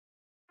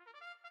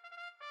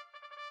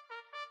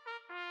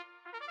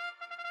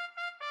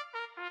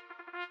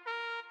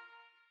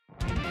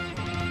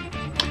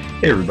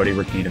Hey everybody,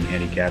 Rick Needham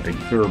handicapping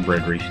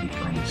thoroughbred racing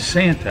from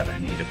Santa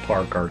Anita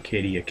Park,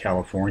 Arcadia,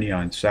 California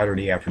on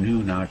Saturday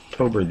afternoon,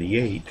 October the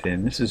 8th,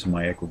 and this is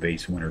my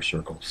Equibase Winter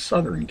Circle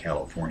Southern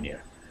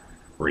California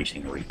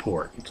racing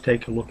report. Let's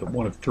take a look at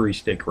one of three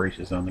stake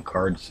races on the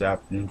card this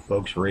afternoon,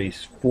 folks.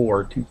 Race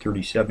 4,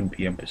 2:37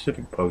 p.m.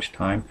 Pacific Post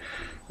Time.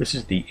 This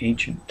is the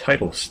Ancient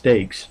Title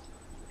Stakes.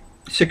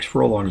 6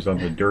 furlongs on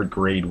the dirt,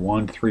 grade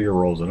 1,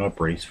 3-year-olds and up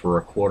race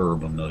for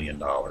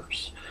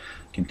 $250,000.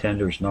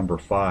 Contenders: number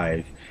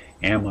 5,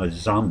 Amma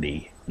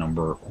Zombie,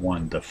 number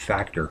 1, The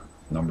Factor,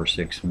 number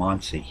 6,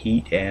 Monse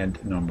Heat, and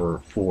number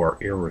 4,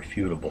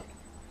 Irrefutable.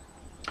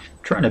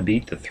 Trying to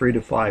beat the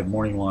 3-5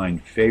 morning line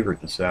favorite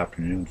this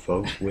afternoon,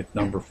 folks, with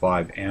number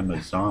 5, Amma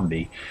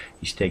Zombie.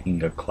 He's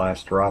taking a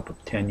class drop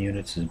of 10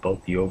 units as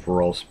both the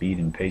overall speed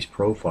and pace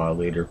profile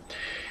leader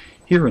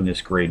here in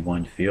this grade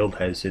 1 field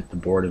has hit the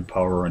board in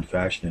power run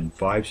fashion in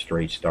 5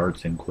 straight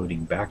starts,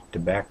 including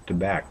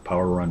back-to-back-to-back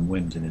power run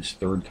wins in his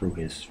 3rd through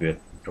his 5th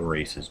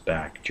races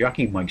back.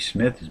 Jockey Mike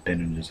Smith has been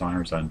in his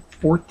honors on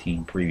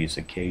 14 previous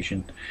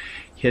occasions,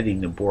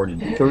 hitting the board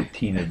in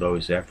 13 of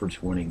those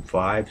efforts, winning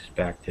 5. Is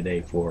back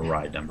today for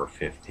ride number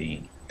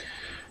 15.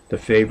 The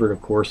favorite,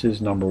 of course,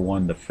 is number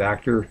 1, The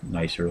Factor.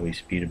 Nice early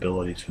speed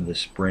abilities for the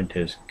sprint,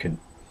 has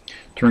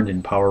turned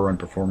in power run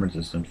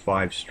performances in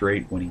 5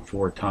 straight, winning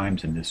 4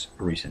 times in this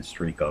recent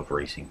streak of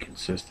racing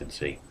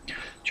consistency.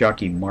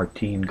 Jockey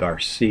Martin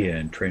Garcia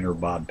and trainer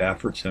Bob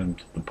Baffert sent them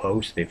to the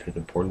post. They've hit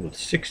the board with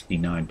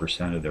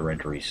 69% of their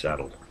entries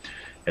settled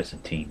as a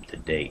team to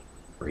date.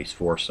 Race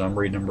 4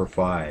 summary: number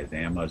 5,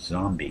 Amma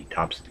Zombie,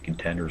 tops the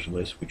contenders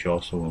list, which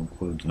also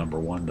includes number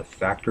 1, The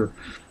Factor,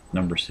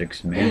 number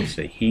 6,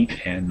 Monse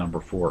Heat, and number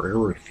 4,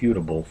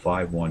 Irrefutable,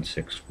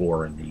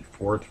 5164 in the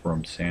 4th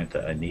from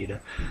Santa Anita,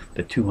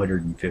 the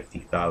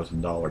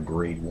 $250,000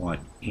 grade 1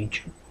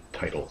 Ancient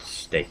Title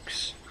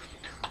Stakes.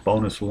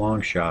 Bonus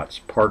long shots: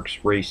 Parks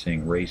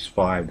Racing, race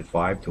 5, the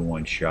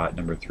 5-to-1 shot,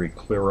 number 3,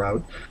 Clear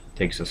Out,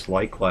 takes a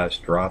slight class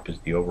drop as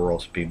the overall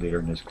speed leader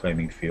in his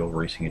claiming field,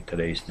 racing at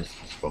today's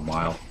distance of a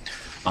mile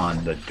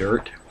on the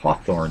dirt.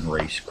 Hawthorne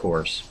Race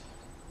Course,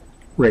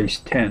 race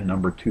 10,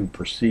 number 2,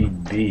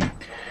 Proceed B,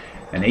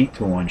 an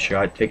 8-to-1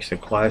 shot, takes a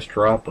class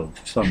drop of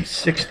some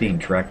 16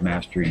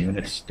 Trackmaster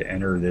units to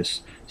enter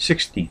this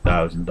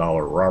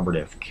 $60,000 Robert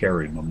F.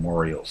 Carey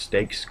Memorial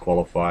Stakes.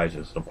 Qualifies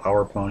as a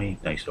power pony.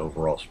 Nice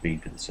overall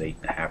speed for this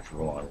 8.5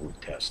 furlong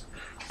route test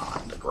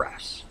on the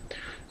grass.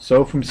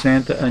 So from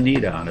Santa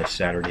Anita on a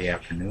Saturday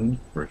afternoon,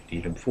 Rick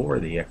Needham for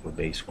the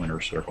Equibase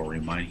Winter Circle,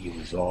 reminding you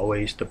as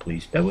always to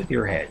please bet with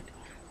your head,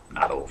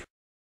 not over.